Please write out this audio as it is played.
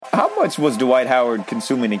how much was Dwight Howard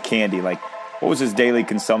consuming in candy? Like, what was his daily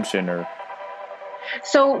consumption? Or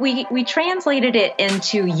So we translated it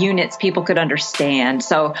into units people could understand.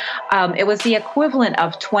 So it was the equivalent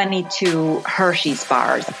of 22 Hershey's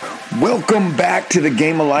bars. Welcome back to the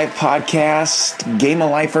Game of Life podcast. Game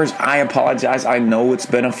of Lifers, I apologize. I know it's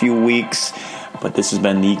been a few weeks, but this has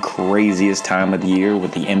been the craziest time of the year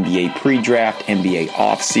with the NBA pre-draft, NBA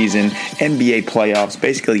offseason, NBA playoffs.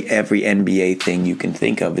 Basically every NBA thing you can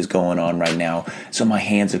think of is going on right now. So my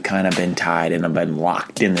hands have kind of been tied and I've been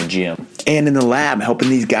locked in the gym and in the lab, helping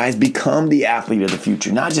these guys become the athlete of the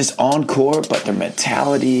future. Not just on court, but their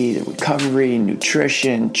mentality, their recovery,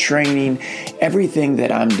 nutrition, training, everything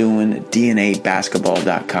that I'm doing at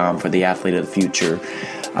DNAbasketball.com for the athlete of the future.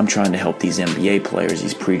 I'm trying to help these NBA players,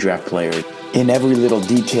 these pre-draft players, in every little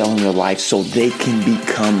detail in their life so they can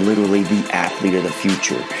become literally the athlete of the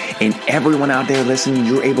future. And everyone out there listening,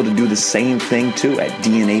 you're able to do the same thing too at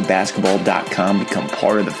DNAbasketball.com. Become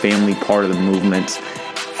part of the family, part of the movement.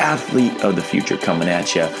 Athlete of the future coming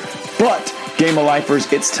at you. But Game of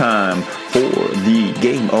Lifers, it's time for the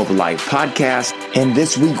Game of Life podcast. And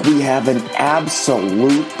this week we have an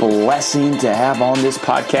absolute blessing to have on this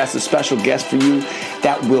podcast, a special guest for you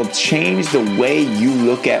that will change the way you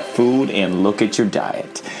look at food and look at your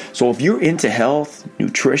diet. So if you're into health,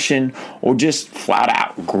 nutrition, or just flat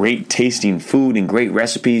out great tasting food and great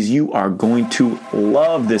recipes, you are going to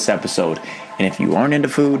love this episode. And if you aren't into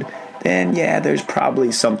food, then yeah, there's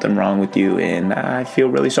probably something wrong with you, and I feel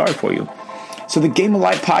really sorry for you. So the Game of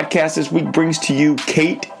Life podcast this week brings to you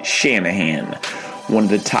Cate Shanahan, one of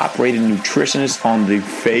the top-rated nutritionists on the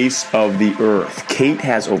face of the earth. Cate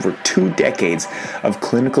has over 2 decades of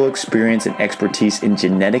clinical experience and expertise in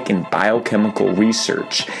genetic and biochemical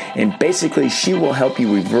research, and basically she will help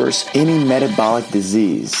you reverse any metabolic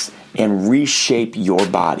disease and reshape your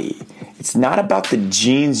body. It's not about the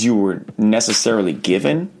genes you were necessarily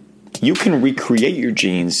given. You can recreate your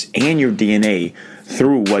genes and your DNA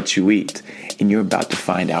through what you eat, and you're about to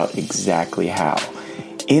find out exactly how.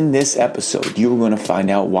 In this episode, you're going to find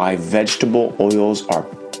out why vegetable oils are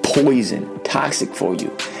poison, toxic for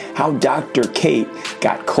you, how Dr. Cate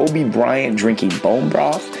got Kobe Bryant drinking bone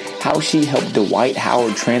broth, how she helped Dwight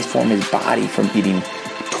Howard transform his body from eating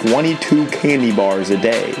 22 candy bars a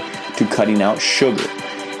day to cutting out sugar,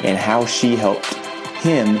 and how she helped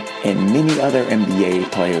him and many other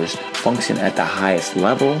NBA players function at the highest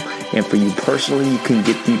level. And for you personally, you can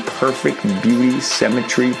get the perfect beauty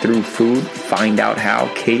symmetry through food. Find out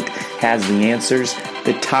how Cate has the answers.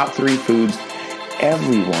 The top 3 foods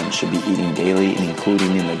everyone should be eating daily and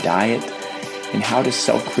including in the diet, and how to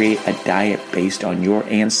self-create a diet based on your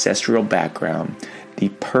ancestral background. The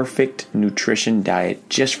perfect nutrition diet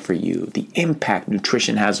just for you. The impact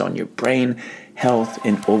nutrition has on your brain, health,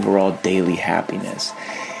 and overall daily happiness.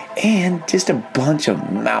 And just a bunch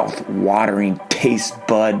of mouth-watering, taste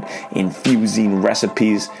bud-infusing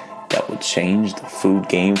recipes that will change the food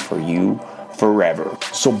game for you forever.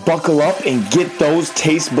 So buckle up and get those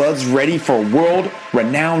taste buds ready for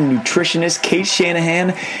world-renowned nutritionist Cate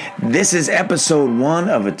Shanahan. This is episode 1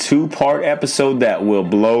 of a 2-part episode that will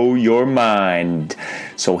blow your mind.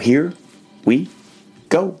 So here we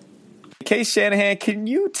go. Cate Shanahan, can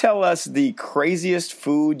you tell us the craziest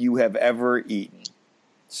food you have ever eaten?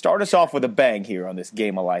 Start us off with a bang here on this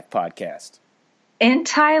Game of Life podcast. In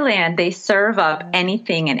Thailand, they serve up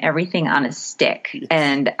anything and everything on a stick. Yes.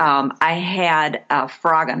 And I had a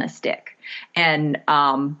frog on a stick. And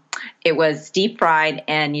it was deep fried,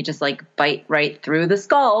 and you just like bite right through the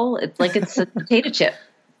skull. It's like it's a potato chip.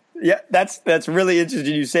 Yeah, that's really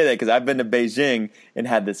interesting you say that, because I've been to Beijing and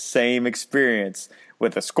had the same experience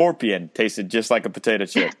with a scorpion. Tasted just like a potato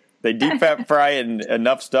chip. They deep fry it in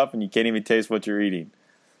enough stuff, and you can't even taste what you're eating.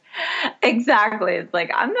 Exactly. It's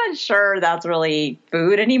like, I'm not sure that's really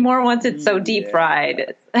food anymore once it's so deep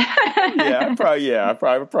fried. I probably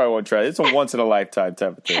won't try it. It's a once in a lifetime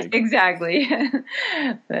type of thing. Exactly.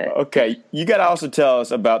 Okay, you got to also tell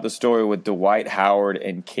us about the story with Dwight Howard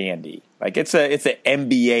and candy. Like it's an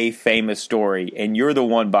NBA famous story, and you're the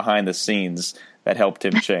one behind the scenes that helped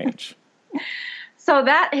him change. So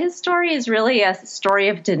his story is really a story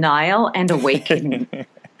of denial and awakening.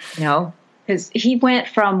 Because he went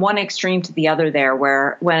from one extreme to the other there,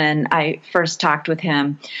 where when I first talked with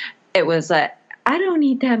him, it was I don't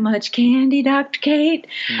eat that much candy, Dr. Cate.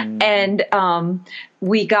 And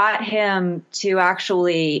we got him to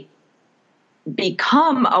actually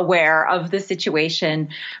become aware of the situation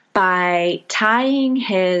by tying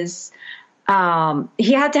his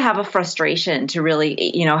he had to have a frustration to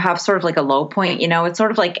really, have sort of like a low point. It's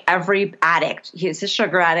sort of like every addict. He's a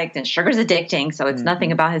sugar addict, and sugar's addicting, so it's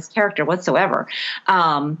nothing about his character whatsoever.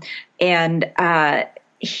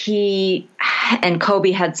 He and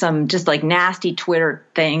Kobe had some just like nasty Twitter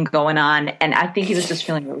thing going on, and I think he was just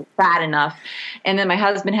feeling really bad enough. And then my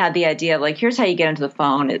husband had the idea of like, here's how you get into the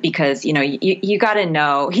phone, because you got to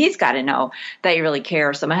know, he's got to know that you really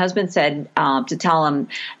care. So my husband said to tell him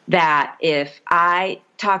that if I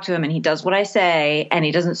talk to him and he does what I say and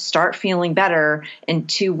he doesn't start feeling better in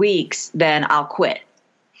 2 weeks, then I'll quit.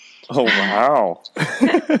 Oh, wow.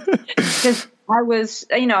 Because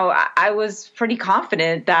I was pretty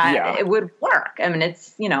confident that it would work. I mean,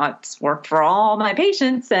 it's worked for all my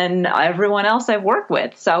patients and everyone else I've worked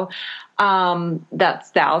with. So that's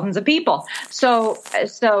thousands of people. So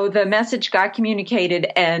the message got communicated,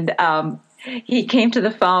 and he came to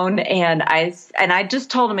the phone, and I just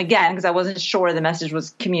told him again, because I wasn't sure the message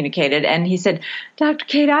was communicated. And he said, "Dr.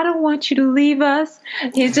 Cate, I don't want you to leave us."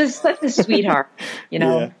 He's just such a sweetheart,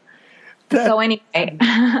 Yeah. So anyway,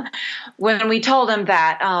 when we told him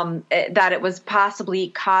that it was possibly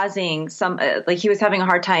causing some, like he was having a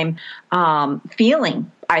hard time feeling,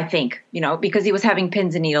 I think, because he was having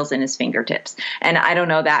pins and needles in his fingertips, and I don't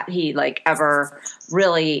know that he like ever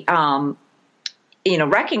really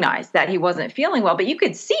recognized that he wasn't feeling well, but you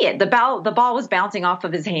could see it. The ball was bouncing off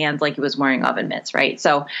of his hands like he was wearing oven mitts, right?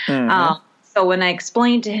 So. So when I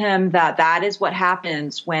explained to him that is what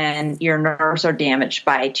happens when your nerves are damaged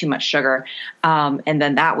by too much sugar, and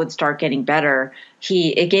then that would start getting better,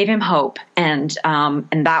 it gave him hope, and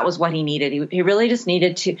that was what he needed. He really just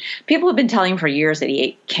needed to. People have been telling him for years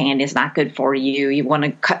that candy is not good for you. You want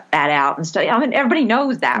to cut that out and stuff. I mean, everybody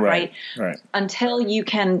knows that, right? Right. Until you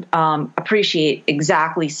can appreciate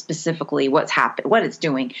exactly, specifically what's happened, what it's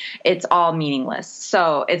doing, it's all meaningless.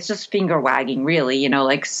 So it's just finger wagging, really.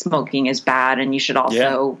 Like smoking is bad, and you should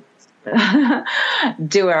also.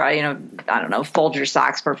 Fold your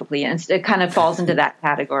socks perfectly, and it kind of falls into that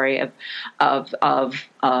category of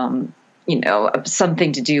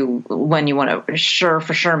something to do when you want to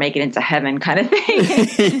for sure make it into heaven kind of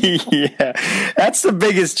thing. Yeah, that's the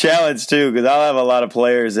biggest challenge too, because I'll have a lot of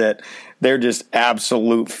players that they're just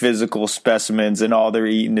absolute physical specimens, and all they're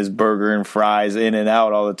eating is burger and fries in and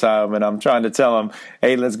out all the time. And I'm trying to tell them,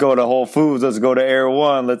 hey, let's go to Whole Foods, let's go to Air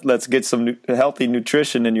One, let's get some healthy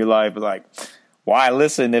nutrition in your life. Like, why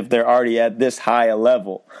listen if they're already at this high a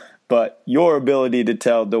level? But your ability to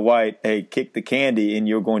tell Dwight, hey, kick the candy and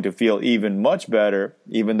you're going to feel even much better,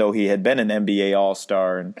 even though he had been an NBA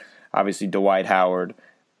All-Star and obviously Dwight Howard,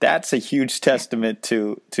 that's a huge testament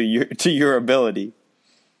to your ability.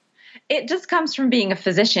 It just comes from being a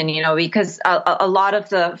physician, because a lot of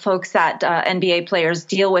the folks that NBA players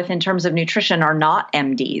deal with in terms of nutrition are not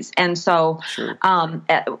MDs. And so, sure.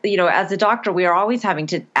 As a doctor, we are always having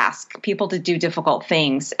to ask people to do difficult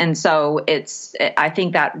things. And so I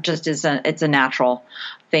think that just it's a natural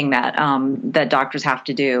thing that that doctors have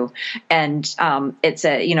to do. And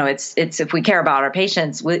it's if we care about our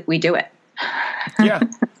patients, we do it. Yeah.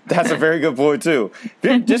 That's a very good point, too.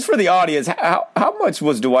 Just for the audience, how much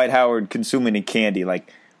was Dwight Howard consuming in candy?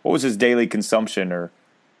 Like, what was his daily consumption?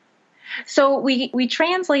 So we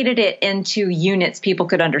translated it into units people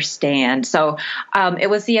could understand. So it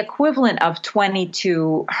was the equivalent of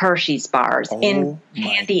 22 Hershey's bars in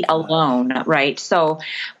candy alone, right? So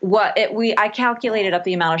I calculated up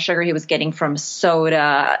the amount of sugar he was getting from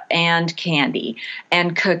soda and candy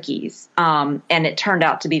and cookies, and it turned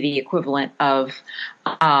out to be the equivalent of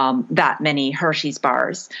that many Hershey's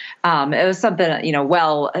bars. It was something,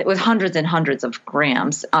 it was hundreds and hundreds of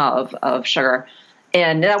grams of sugar.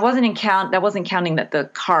 And that wasn't counting the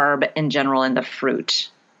carb in general in the fruit.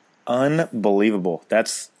 Unbelievable.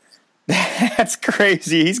 That's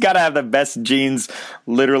crazy. He's got to have the best genes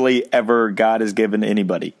literally ever God has given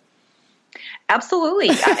anybody.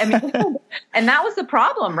 Absolutely. I mean, and that was the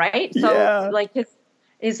problem, right? So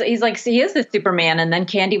he's like, he is the Superman, and then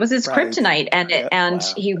candy was his kryptonite, and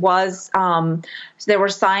he was. There were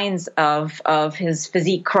signs of his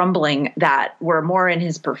physique crumbling that were more in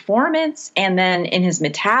his performance and then in his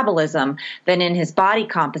metabolism than in his body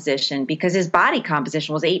composition, because his body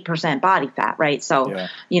composition was 8% body fat, right? So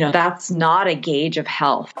that's not a gauge of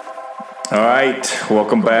health. All right,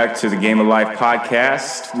 welcome back to the Game of Life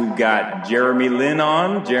podcast. We've got Jeremy Lin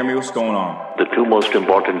on. Jeremy, what's going on? The two most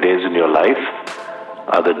important days in your life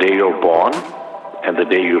are the day you're born and the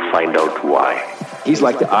day you find out why. He's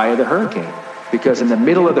like the eye of the hurricane, because in the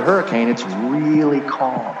middle of the hurricane, it's really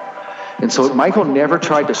calm. And so Michael never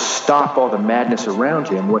tried to stop all the madness around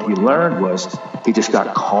him. What he learned was he just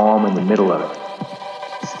got calm in the middle of it.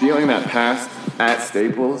 stealing that pass at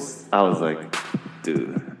Staples, I was like,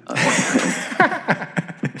 dude.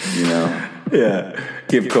 You know? Yeah.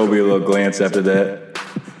 Give Kobe a little glance after that.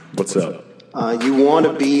 What's up? You want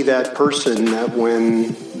to be that person that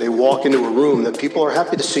when they walk into a room that people are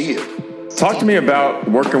happy to see you. Talk to me about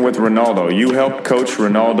working with Ronaldo. You helped coach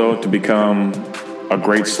Ronaldo to become a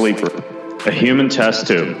great sleeper. A human test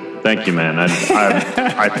tube. Thank you, man.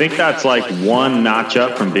 I think that's like one notch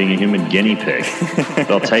up from being a human guinea pig.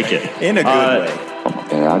 They'll take it. In a good way.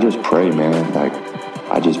 And I just pray, man. Like,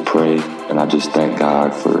 I just pray and I just thank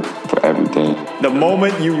God for everything. The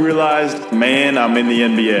moment you realized, man, I'm in the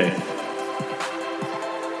NBA.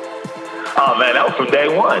 Oh, man, that was from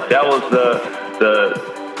day one. That was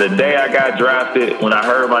the day I got drafted, when I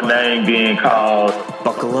heard my name being called.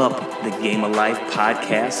 Buckle up, the Game of Life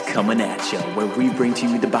podcast coming at you, where we bring to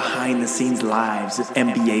you the behind-the-scenes lives of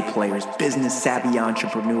NBA players, business-savvy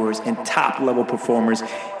entrepreneurs, and top-level performers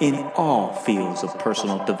in all fields of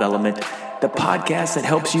personal development. The podcast that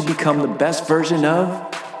helps you become the best version of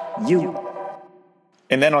you.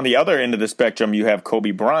 And then on the other end of the spectrum, you have Kobe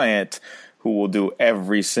Bryant, who will do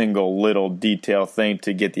every single little detail thing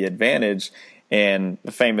to get the advantage. And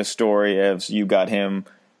the famous story is you got him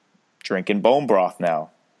drinking bone broth now.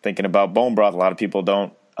 Thinking about bone broth, a lot of people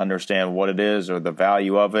don't understand what it is or the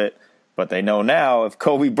value of it. But they know now if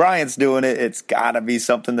Kobe Bryant's doing it, it's got to be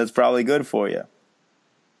something that's probably good for you.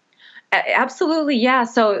 Absolutely, yeah.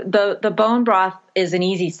 So the bone broth is an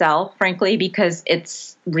easy sell, frankly, because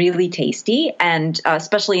it's really tasty, and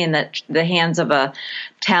especially in the hands of a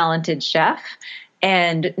talented chef.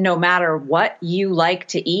 And no matter what you like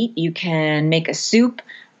to eat, you can make a soup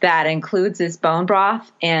that includes this bone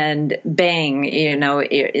broth, and bang,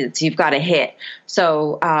 you've got a hit.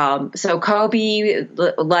 So Kobe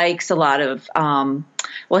likes a lot of.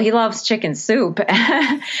 He loves chicken soup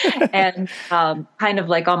and kind of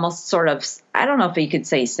like almost sort of, I don't know if you could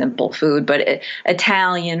say simple food, but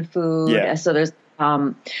Italian food. Yeah. So there's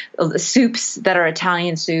soups that are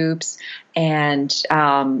Italian soups. And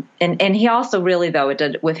he also really, though,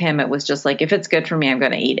 with him, it was just like, if it's good for me, I'm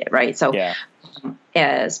going to eat it. Right. So yeah.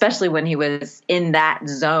 Especially when he was in that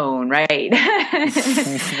zone. Right.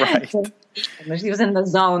 Right. He was in the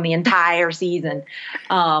zone the entire season.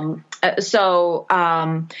 Whatever.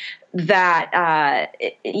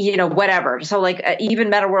 So like even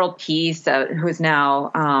Meta World Peace, who's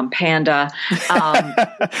now Panda.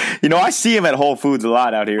 I see him at Whole Foods a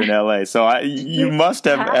lot out here in LA. So you must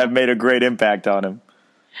have made a great impact on him.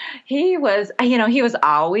 He was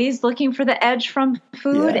always looking for the edge from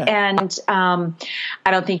food. Yeah. And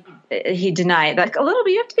I don't think he denied like a little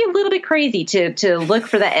bit. You have to be a little bit crazy to look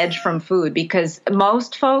for the edge from food, because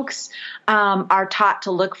most folks are taught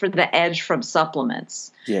to look for the edge from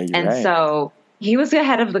supplements. Yeah, and right. So he was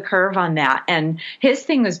ahead of the curve on that, and his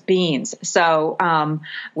thing was beans. So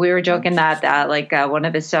we were joking that one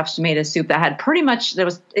of his chefs made a soup that had pretty much, there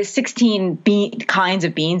was 16 kinds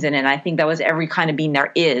of beans in it. And I think that was every kind of bean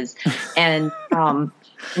there is, and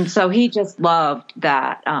so he just loved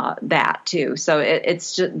that too. So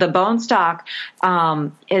it's just, the bone stock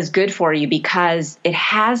is good for you because it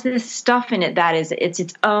has this stuff in it that it's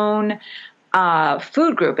its own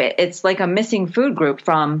food group. It's like a missing food group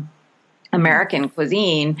from American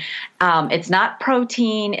cuisine. It's not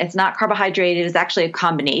protein. It's not carbohydrate. It's actually a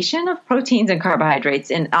combination of proteins and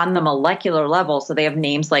carbohydrates on the molecular level. So they have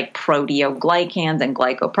names like proteoglycans and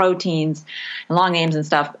glycoproteins and long names and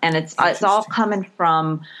stuff. And it's all coming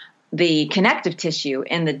from the connective tissue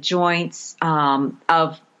in the joints of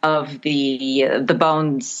the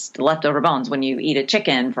bones, the leftover bones. When you eat a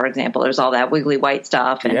chicken, for example, there's all that wiggly white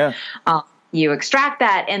stuff. And, yeah. You extract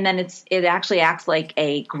that, and then it actually acts like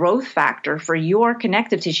a growth factor for your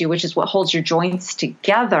connective tissue, which is what holds your joints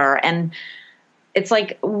together. And it's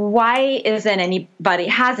like, why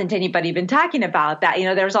hasn't anybody been talking about that?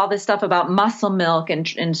 There's all this stuff about muscle milk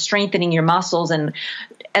and strengthening your muscles, and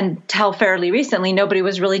until fairly recently, nobody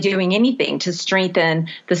was really doing anything to strengthen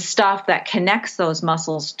the stuff that connects those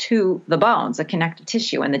muscles to the bones, the connective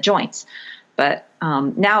tissue and the joints. But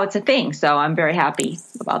now it's a thing, so I'm very happy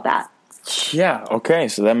about that. Yeah, okay,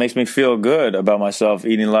 so that makes me feel good about myself,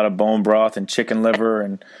 eating a lot of bone broth and chicken liver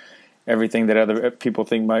and everything that other people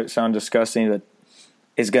think might sound disgusting that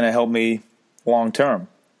is going to help me long term.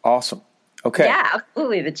 Awesome. Okay. Yeah,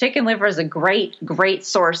 absolutely. The chicken liver is a great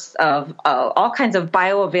source of all kinds of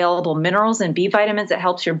bioavailable minerals and B vitamins. It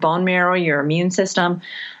helps your bone marrow, your immune system,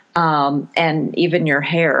 and even your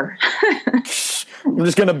hair. I'm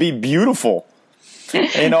just going to be beautiful.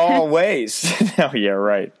 In all ways. Oh, yeah,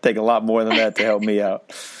 right. Take a lot more than that to help me out.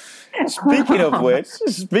 Speaking of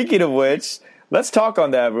which, Let's talk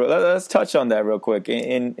on that. Let's touch on that real quick.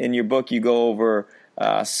 In your book, you go over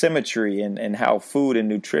symmetry and how food and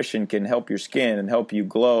nutrition can help your skin and help you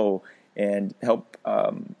glow and help.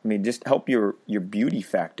 Just help your beauty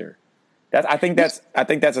factor. I think that's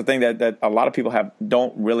a thing that a lot of people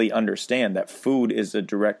don't really understand. That food is a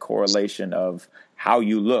direct correlation of how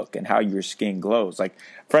you look and how your skin glows. Like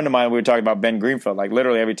a friend of mine, we were talking about Ben Greenfield. Like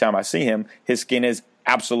literally every time I see him, his skin is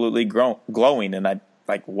absolutely glowing, and I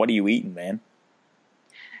like, what are you eating, man?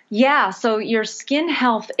 Yeah, so your skin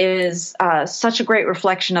health is such a great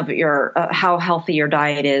reflection of your how healthy your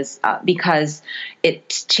diet is because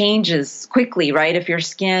it changes quickly, right? If your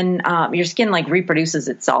skin like reproduces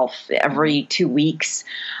itself every 2 weeks,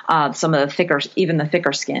 some of the thicker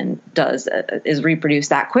skin is reproduced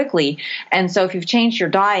that quickly, and so if you've changed your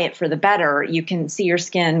diet for the better, you can see your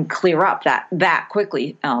skin clear up that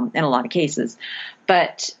quickly in a lot of cases.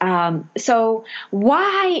 But so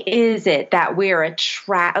why is it that we're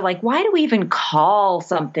why do we even call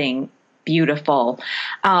something beautiful?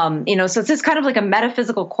 So it's just kind of like a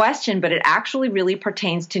metaphysical question, but it actually really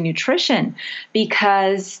pertains to nutrition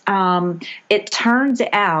because it turns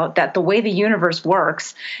out that the way the universe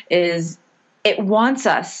works is it wants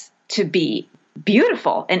us to be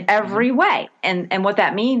beautiful in every way. And what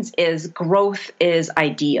that means is growth is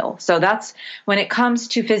ideal. So that's when it comes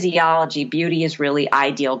to physiology, beauty is really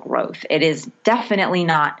ideal growth. It is definitely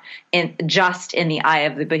not just in the eye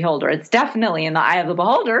of the beholder. It's definitely in the eye of the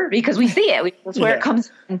beholder because we see it. That's where it comes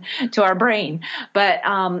to our brain. But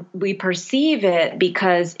we perceive it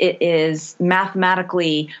because it is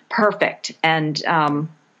mathematically perfect. And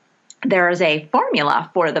there is a formula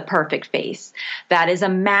for the perfect face. That is a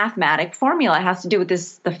mathematic formula. It has to do with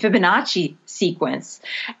the Fibonacci sequence.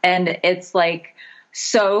 And it's like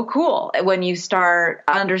so cool when you start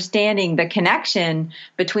understanding the connection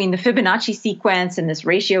between the Fibonacci sequence and this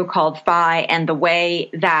ratio called phi and the way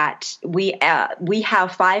that we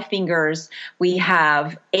have 5 fingers, we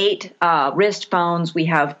have 8 wrist bones, we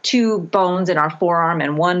have 2 bones in our forearm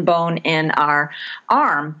and 1 bone in our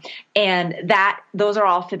arm, and those are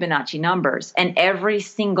all Fibonacci numbers, and every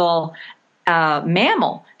single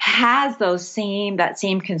mammal has that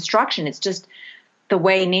same construction. It's just the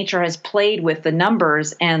way nature has played with the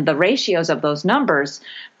numbers and the ratios of those numbers.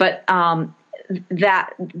 But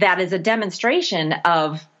that is a demonstration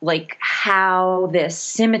of like how this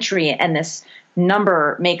symmetry and this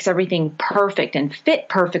number makes everything perfect and fit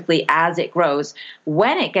perfectly as it grows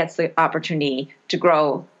when it gets the opportunity to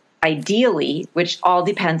grow ideally, which all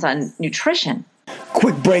depends on nutrition.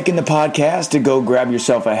 Quick break in the podcast to go grab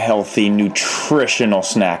yourself a healthy, nutritional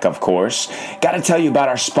snack, of course. Got to tell you about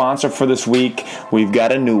our sponsor for this week. We've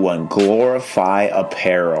got a new one, Glorify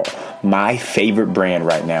Apparel. My favorite brand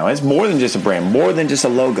right now. It's more than just a brand, more than just a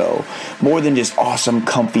logo, more than just awesome,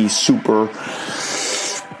 comfy, super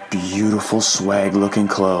beautiful swag-looking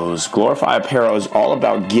clothes. Glorify Apparel is all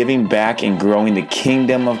about giving back and growing the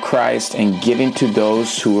kingdom of Christ and giving to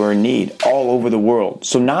those who are in need all over the world.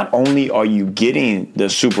 So not only are you getting the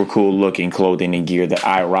super cool-looking clothing and gear that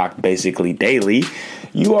I rock basically daily,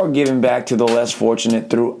 you are giving back to the less fortunate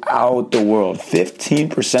throughout the world.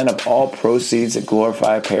 15% of all proceeds at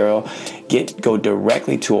Glorify Apparel go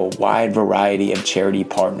directly to a wide variety of charity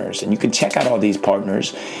partners. And you can check out all these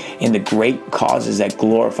partners and the great causes that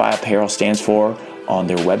Glorify Apparel stands for on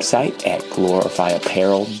their website at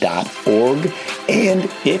glorifyapparel.org.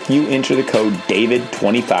 And if you enter the code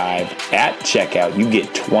DAVID25 at checkout, you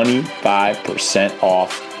get 25%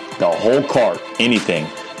 off the whole cart, anything.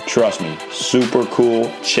 Trust me, super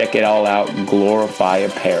cool. Check it all out, Glorify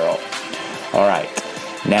Apparel. All right,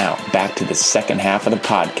 now back to the second half of the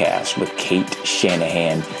podcast with Cate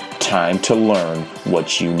Shanahan. Time to learn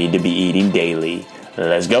what you need to be eating daily.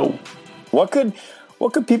 Let's go. What could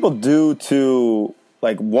people do to,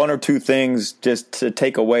 like, 1 or 2 things just to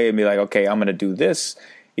take away and be like, okay, I'm going to do this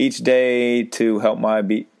each day to help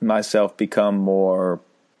myself become more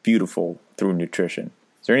beautiful through nutrition?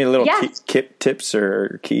 Is there any little tips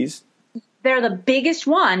or keys? The biggest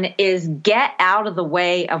one is get out of the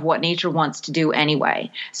way of what nature wants to do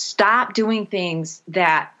anyway. Stop doing things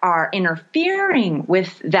that are interfering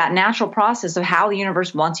with that natural process of how the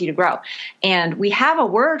universe wants you to grow. And we have a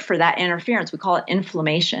word for that interference. We call it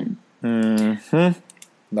inflammation. Mm-hmm.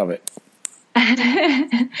 Love it.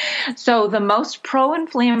 So the most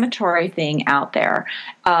pro-inflammatory thing out there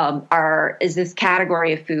is this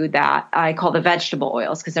category of food that I call the vegetable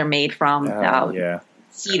oils because they're made from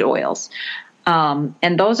seed oils.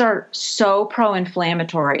 And those are so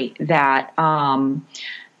pro-inflammatory that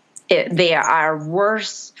they are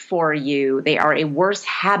worse for you. They are a worse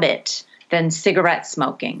habit than cigarette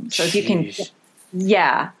smoking. So if you can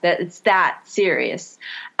Yeah, that it's that serious.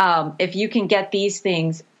 If you can get these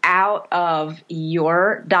things out of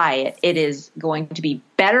your diet, it is going to be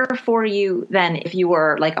better for you than if you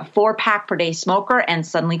were like a 4-pack per day smoker and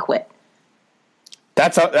suddenly quit.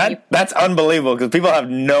 That's unbelievable because people have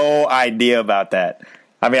no idea about that.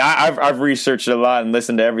 I mean, I've researched a lot and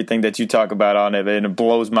listened to everything that you talk about on it, and it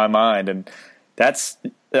blows my mind. And that's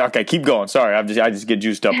okay. Keep going. Sorry, I just get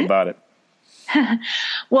juiced up about it.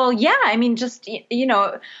 Well, yeah, I mean, just,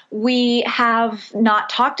 we have not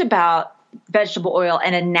talked about vegetable oil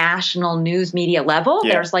at a national news media level.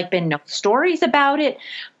 Yeah. There's been no stories about it,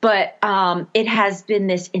 but it has been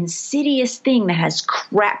this insidious thing that has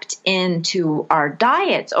crept into our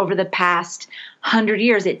diets over the past 100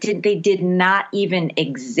 years. They did not even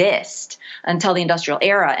exist until the industrial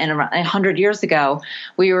era. And around 100 years ago,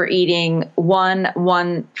 we were eating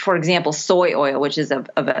one, for example, soy oil, which is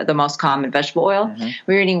the most common vegetable oil. Mm-hmm.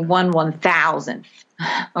 We were eating 1/1000th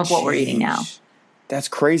of what we're eating now. That's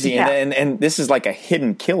crazy. Yeah. And this is like a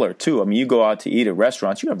hidden killer too. I mean, you go out to eat at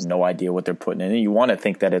restaurants, you have no idea what they're putting in it. You want to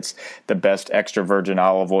think that it's the best extra virgin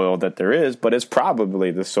olive oil that there is, but it's probably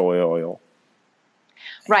the soy oil.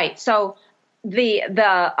 Right. So the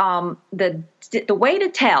way to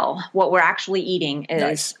tell what we're actually eating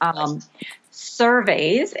is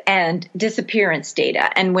surveys and disappearance data.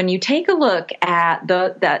 And when you take a look at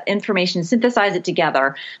that information, synthesize it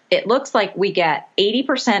together, it looks like we get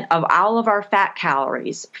 80% of all of our fat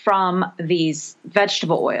calories from these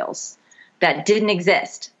vegetable oils that didn't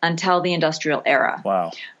exist until the industrial era.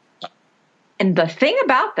 Wow. And the thing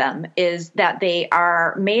about them is that they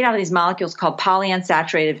are made out of these molecules called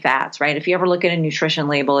polyunsaturated fats, right? If you ever look at a nutrition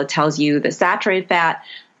label, it tells you the saturated fat,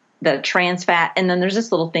 the trans fat, and then there's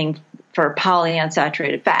this little thing for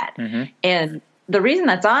polyunsaturated fat. Mm-hmm. And the reason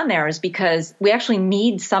that's on there is because we actually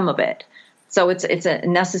need some of it. So it's a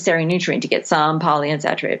necessary nutrient to get some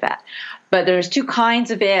polyunsaturated fat. But there's two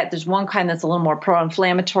kinds of it. There's one kind that's a little more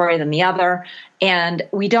pro-inflammatory than the other. And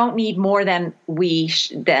we don't need more than we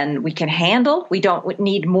can handle. We don't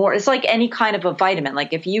need more. It's like any kind of a vitamin.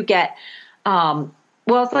 Like if you get,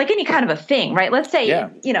 it's like any kind of a thing, right? Let's say,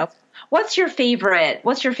 what's your favorite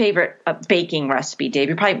baking recipe, Dave?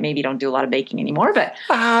 You probably maybe don't do a lot of baking anymore, but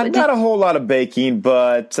not a whole lot of baking,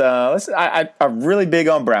 but I'm really big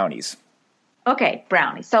on brownies. Okay,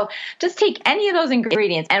 brownies. So just take any of those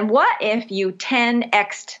ingredients, and what if you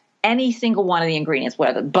 10x'd any single one of the ingredients,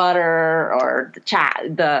 whether butter or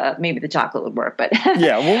maybe the chocolate would work, but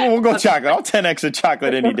yeah, we'll go chocolate. I'll 10x the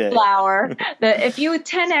chocolate any day. Flour. If you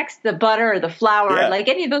 10x the butter or the flour, like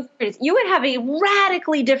any of those ingredients, you would have a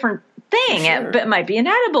radically different thing. Sure. It might be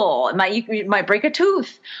inedible. You might break a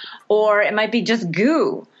tooth, or it might be just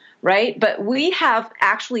goo. Right? But we have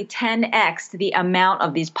actually 10x the amount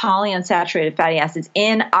of these polyunsaturated fatty acids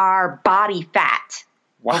in our body fat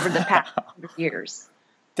over the past 100 years.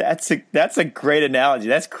 That's a great analogy.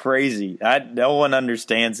 That's crazy. No one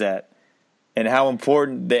understands that and how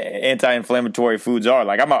important the anti-inflammatory foods are.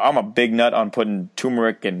 Like I'm a big nut on putting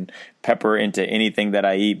turmeric and pepper into anything that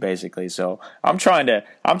I eat, basically. So I'm trying to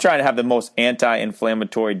have the most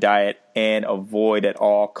anti-inflammatory diet and avoid at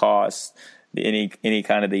all costs any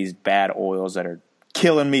kind of these bad oils that are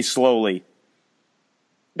killing me slowly.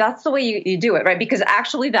 That's the way you do it, right? Because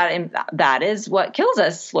actually that is what kills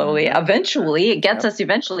us slowly. Eventually, it gets us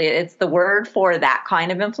eventually. It's the word for that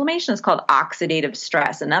kind of inflammation. It's called oxidative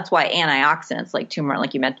stress. And that's why antioxidants like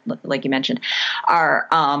turmeric, like you mentioned, are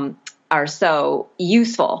so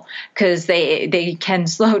useful, because they can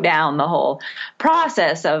slow down the whole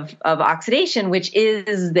process of oxidation, which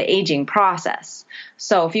is the aging process.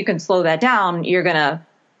 So if you can slow that down, you're going to,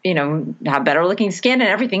 have better looking skin and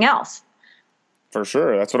everything else. For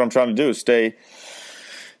sure. That's what I'm trying to do. Stay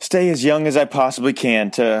as young as I possibly can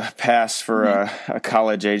to pass for a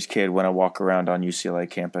college age kid when I walk around on UCLA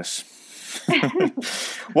campus.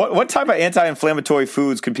 What type of anti-inflammatory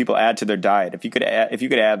foods could people add to their diet? If you could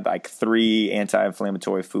add like 3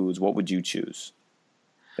 anti-inflammatory foods, what would you choose?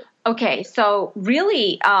 Okay, so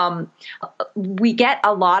really, we get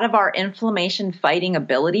a lot of our inflammation fighting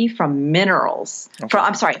ability from minerals.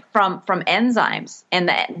 Okay. From enzymes,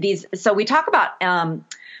 and these. So we talk about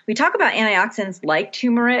antioxidants like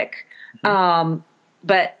turmeric,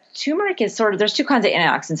 but turmeric is there's two kinds of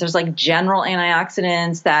antioxidants. There's like general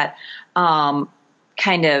antioxidants that are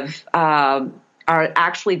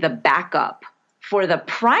actually the backup for the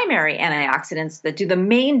primary antioxidants that do the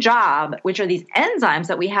main job, which are these enzymes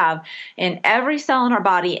that we have in every cell in our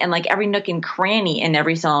body and like every nook and cranny in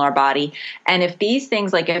every cell in our body. And if these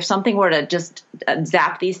things, like if something were to just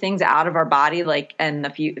zap these things out of our body, like in the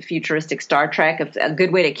futuristic Star Trek, if a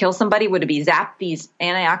good way to kill somebody would be zap these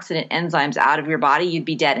antioxidant enzymes out of your body, you'd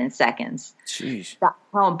be dead in seconds. Jeez. That's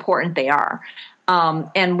how important they are.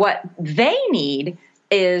 And what they need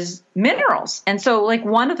is minerals. And so like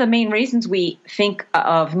one of the main reasons we think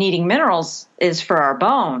of needing minerals is for our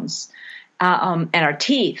bones and our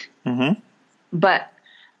teeth. Mm-hmm. But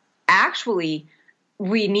actually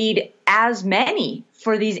we need as many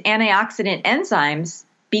for these antioxidant enzymes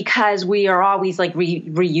because we are always like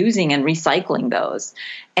reusing and recycling those.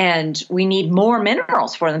 And we need more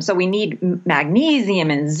minerals for them. So we need magnesium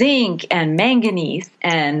and zinc and manganese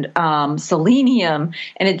and selenium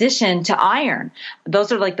in addition to iron.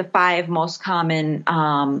 Those are like the 5 most common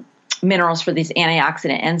minerals for these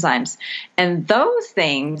antioxidant enzymes. And those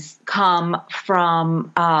things come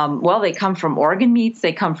from, they come from organ meats.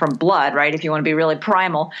 They come from blood, right? If you want to be really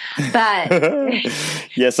primal. But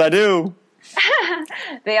yes, I do.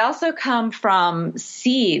 They also come from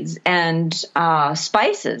seeds and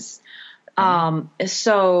spices.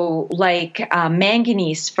 So like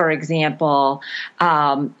manganese, for example,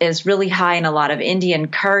 is really high in a lot of Indian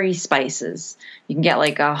curry spices. You can get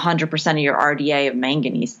like 100% of your RDA of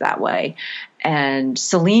manganese that way. And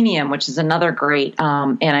selenium, which is another great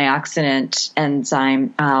antioxidant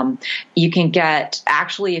enzyme, you can get,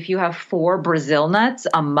 actually, if you have 4 Brazil nuts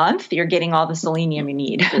a month, you're getting all the selenium you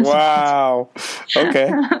need. Wow.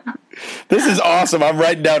 Okay. This is awesome. I'm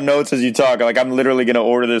writing down notes as you talk. Like I'm literally going to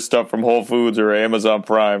order this stuff from Whole Foods or Amazon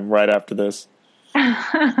Prime right after this.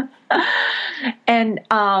 And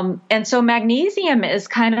so magnesium is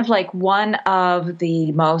kind of like one of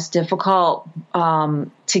the most difficult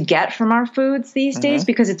to get from our foods these days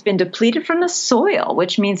because it's been depleted from the soil,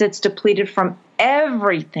 which means it's depleted from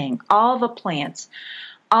everything, all the plants,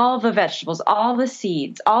 all the vegetables, all the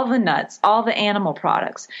seeds, all the nuts, all the animal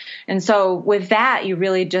products. And so with that, you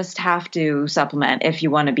really just have to supplement if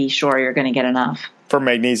you want to be sure you're going to get enough. For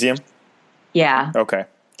magnesium? Yeah. Okay.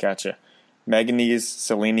 Gotcha. Manganese,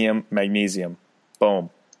 selenium, magnesium. Boom.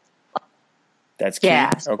 That's key.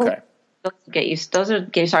 Yeah. Okay. Those get you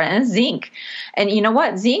started. And zinc. And you know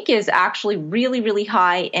what? Zinc is actually really, really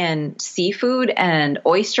high in seafood and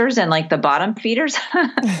oysters and like the bottom feeders.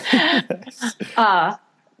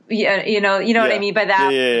 Yeah, you know what I mean by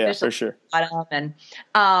that? Yeah, for sure. And,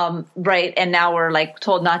 right. And now we're like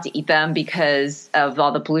told not to eat them because of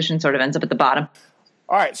all the pollution sort of ends up at the bottom.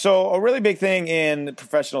 All right, so a really big thing in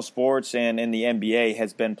professional sports and in the NBA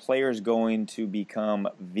has been players going to become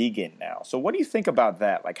vegan now. So what do you think about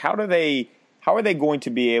that? Like, how are they going to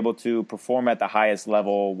be able to perform at the highest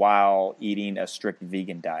level while eating a strict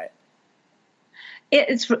vegan diet?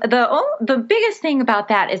 It's the biggest thing about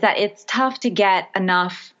that is that it's tough to get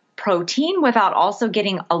enough protein without also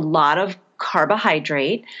getting a lot of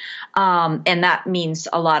carbohydrate, and that means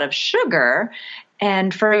a lot of sugar.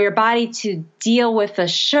 And for your body to deal with the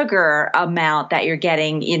sugar amount that you're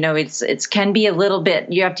getting, it's can be a little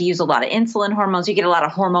bit, you have to use a lot of insulin hormones. You get a lot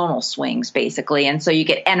of hormonal swings basically. And so you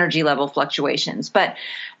get energy level fluctuations, but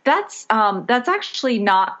that's actually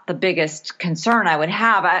not the biggest concern I would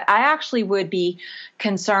have. I actually would be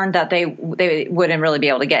concerned that they wouldn't really be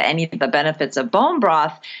able to get any of the benefits of bone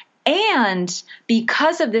broth. And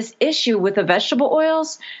because of this issue with the vegetable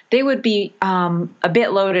oils, they would be a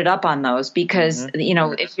bit loaded up on those because,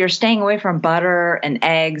 if you're staying away from butter and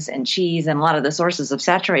eggs and cheese and a lot of the sources of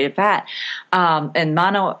saturated fat and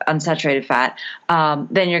monounsaturated fat,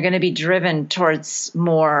 then you're going to be driven towards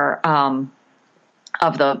more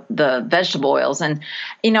of the vegetable oils. And,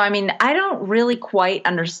 I don't really quite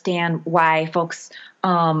understand why folks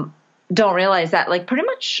don't realize that, like, pretty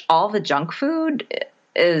much all the junk food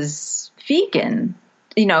is vegan,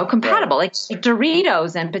 compatible, like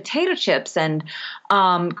Doritos and potato chips and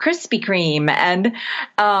Krispy Kreme and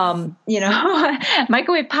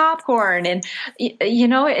microwave popcorn and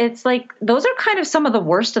it's like those are kind of some of the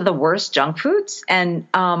worst junk foods and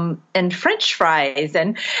French fries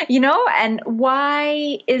and and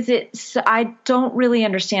why is it I don't really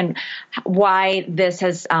understand why this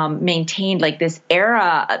has maintained like this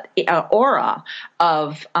aura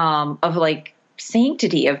of like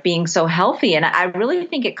sanctity of being so healthy. And I really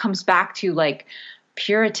think it comes back to like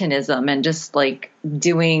Puritanism and just like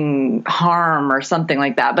doing harm or something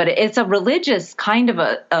like that. But it's a religious kind of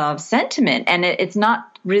a sentiment and it's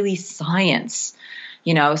not really science,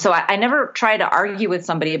 so I never try to argue with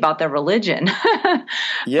somebody about their religion,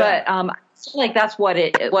 yeah. But I feel like that's what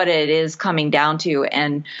it is coming down to.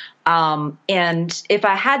 And And if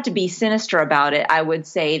I had to be sinister about it, I would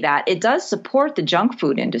say that it does support the junk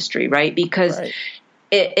food industry, right? Because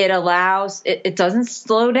it allows, it doesn't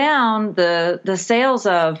slow down the sales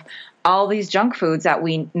of all these junk foods that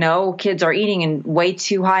we know kids are eating in way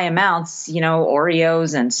too high amounts,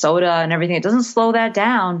 Oreos and soda and everything. It doesn't slow that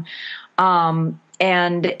down.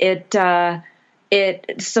 And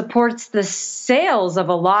it supports the sales of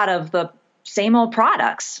a lot of the same old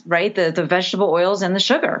products, right? The vegetable oils and the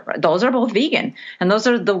sugar. Those are both vegan, and those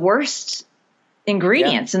are the worst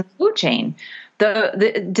ingredients in the food chain.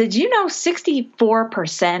 Did you know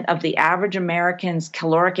 64% of the average American's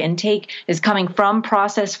caloric intake is coming from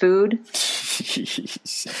processed food?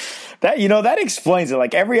 That explains it.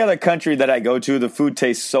 Like every other country that I go to, the food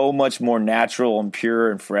tastes so much more natural and pure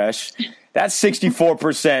and fresh. That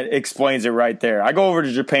 64% explains it right there. I go over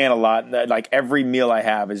to Japan a lot, and like every meal I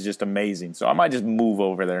have is just amazing. So I might just move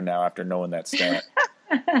over there now after knowing that stat.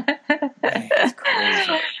 That's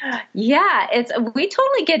crazy. Yeah, we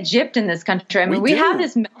totally get gypped in this country. I mean, we have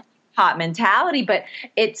this melting pot mentality, but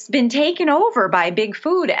it's been taken over by big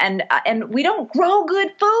food, and we don't grow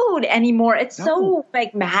good food anymore. It's so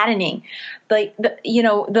like maddening. Like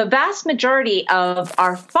the vast majority of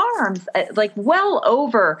our farms, like well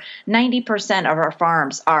over 90% of our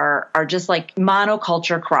farms are just like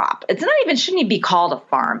monoculture crop. Shouldn't even be called a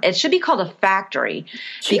farm. It should be called a factory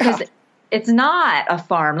because it's not a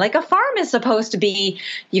farm. Like a farm is supposed to be,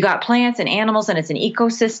 you got plants and animals and it's an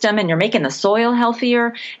ecosystem and you're making the soil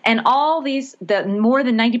healthier. And all more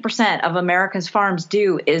than 90% of America's farms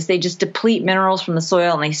do is they just deplete minerals from the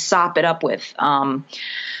soil and they sop it up with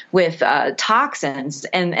toxins.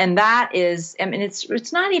 And that is, I mean,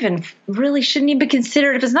 it's not even really, shouldn't even be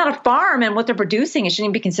considered, if it's not a farm and what they're producing, it shouldn't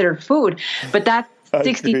even be considered food. But that's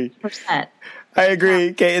 60%. I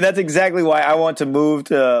agree. Okay, that's exactly why I want to move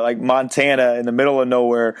to like Montana in the middle of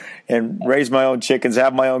nowhere and raise my own chickens,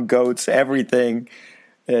 have my own goats, everything.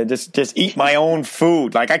 Just eat my own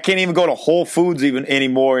food. Like I can't even go to Whole Foods even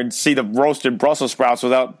anymore and see the roasted Brussels sprouts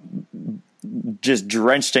without just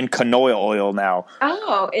drenched in canola oil now.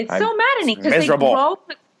 Oh, it's so maddening because they grow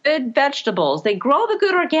the good vegetables. They grow the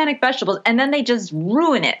good organic vegetables, and then they just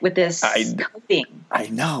ruin it with this coating. I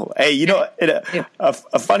know. Hey, a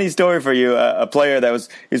funny story for you. A player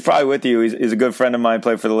he's probably with you. He's a good friend of mine,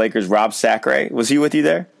 played for the Lakers, Rob Sacre. Was he with you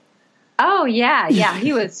there? Oh, yeah.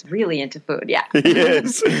 He was really into food, yeah. He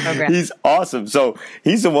is. He's awesome. So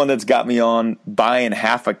he's the one that's got me on buying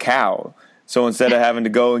half a cow. So instead of having to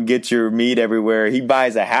go and get your meat everywhere, he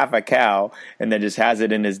buys a half a cow and then just has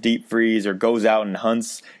it in his deep freeze or goes out and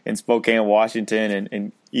hunts in Spokane, Washington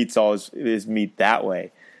and eats all his meat that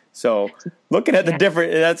way. So looking at the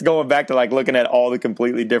different – that's going back to like looking at all the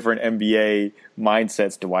completely different NBA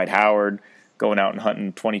mindsets. Dwight Howard going out and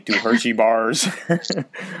hunting 22 Hershey bars.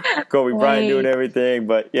 Kobe Bryant doing everything.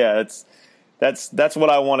 But, yeah, that's what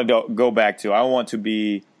I want to go back to. I want to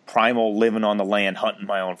be primal, living on the land, hunting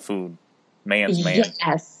my own food. Man's man.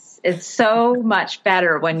 Yes, it's so much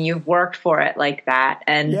better when you've worked for it like that,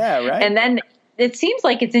 and and then it seems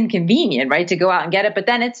like it's inconvenient, right, to go out and get it, but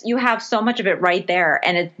then you have so much of it right there,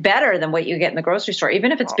 and it's better than what you get in the grocery store,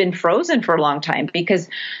 even if it's been frozen for a long time, because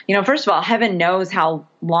first of all, heaven knows how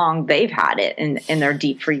long they've had it in their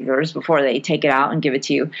deep freezers before they take it out and give it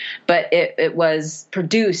to you, but it was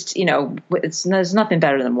produced. There's nothing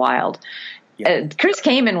better than wild. Chris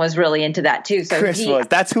Kaman was really into that too. So Chris was.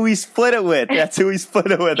 That's who he split it with. That's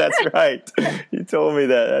right. You told me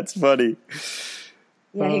that. That's funny.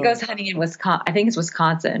 Yeah, he goes hunting in Wisconsin. I think it's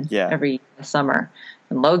Wisconsin. Yeah. Every summer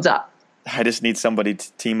and loads up. I just need somebody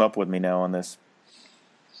to team up with me now on this.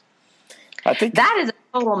 I think that is a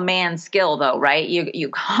total man skill, though, right?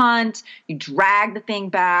 You hunt, you drag the thing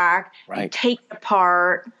back, you take it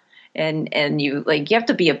apart. And you have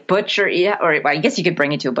to be a butcher, or I guess you could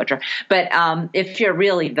bring it to a butcher. But if you're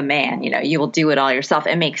really the man, you will do it all yourself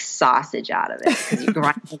and make sausage out of it because you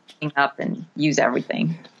grind the thing up and use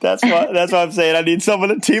everything. That's what I'm saying. I need someone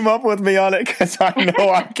to team up with me on it because I know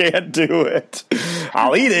I can't do it.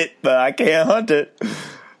 I'll eat it, but I can't hunt it.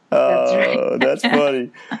 That's right. That's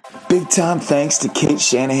funny. Big time thanks to Cate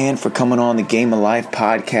Shanahan for coming on the Game of Life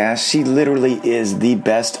podcast. She literally is the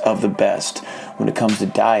best of the best when it comes to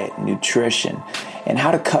diet, nutrition, and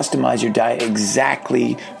how to customize your diet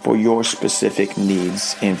exactly for your specific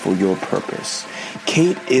needs and for your purpose.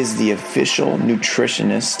 Cate is the official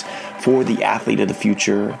nutritionist for the athlete of the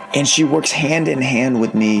future. And she works hand in hand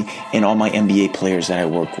with me and all my NBA players that I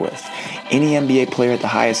work with. Any NBA player at the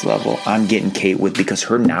highest level, I'm getting Cate with because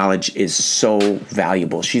her knowledge is so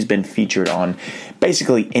valuable. She's been featured on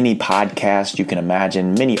basically any podcast you can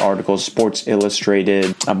imagine, many articles, Sports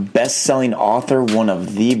Illustrated, a best-selling author, one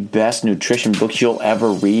of the best nutrition books you'll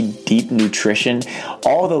ever read, Deep Nutrition.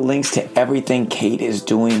 All the links to everything Cate is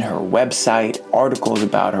doing, her website, articles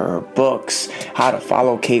about her books, how to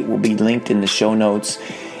follow Cate will be linked in the show notes.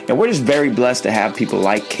 And we're just very blessed to have people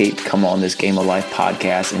like Cate come on this Game of Life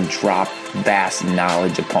podcast and drop vast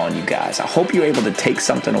knowledge upon you guys. I hope you're able to take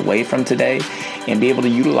something away from today and be able to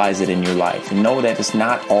utilize it in your life. And know that it's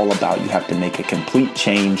not all about you have to make a complete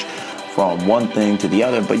change from one thing to the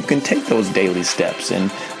other, but you can take those daily steps.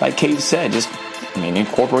 And like Cate said,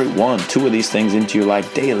 incorporate 1, 2 of these things into your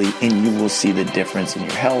life daily, and you will see the difference in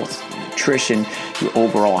your health, nutrition, your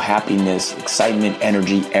overall happiness, excitement,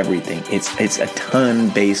 energy, everything. It's a ton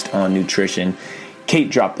based on nutrition. Cate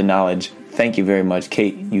dropped the knowledge. Thank you very much,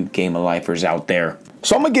 Cate, you Game of Lifers out there.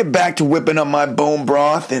 So I'm going to get back to whipping up my bone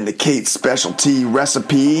broth and the Cate specialty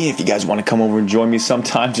recipe. If you guys want to come over and join me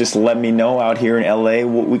sometime, just let me know. Out here in LA,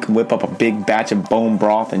 we can whip up a big batch of bone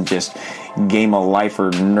broth and just Game of Lifer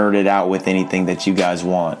nerd it out with anything that you guys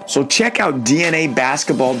want. So check out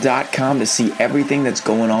DNAbasketball.com to see everything that's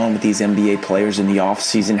going on with these NBA players in the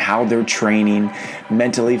offseason, how they're training,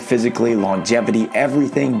 mentally, physically, longevity,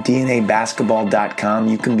 everything. DNAbasketball.com.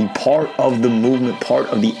 You can be part of the movement, part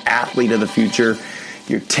of the athlete of the future.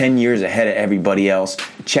 You're 10 years ahead of everybody else.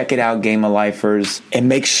 Check it out, Game of Lifers. And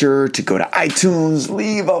make sure to go to iTunes,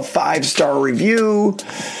 leave a 5-star review.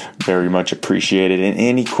 Very much appreciated. And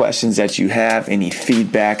any questions that you have, any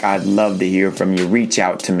feedback, I'd love to hear from you. Reach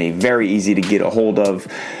out to me. Very easy to get a hold of.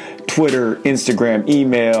 Twitter, Instagram,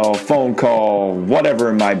 email, phone call, whatever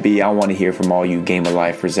it might be. I want to hear from all you Game of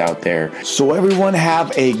Lifers out there. So everyone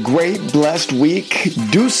have a great, blessed week.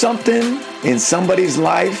 Do something in somebody's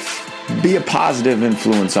life. Be a positive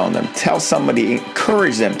influence on them. Tell somebody,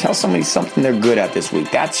 encourage them. Tell somebody something they're good at this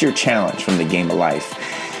week. That's your challenge from the Game of Life.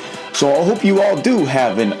 So I hope you all do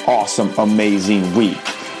have an awesome, amazing week.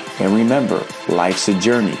 And remember, life's a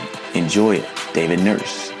journey. Enjoy it. David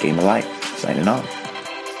Nurse, Game of Life, signing off.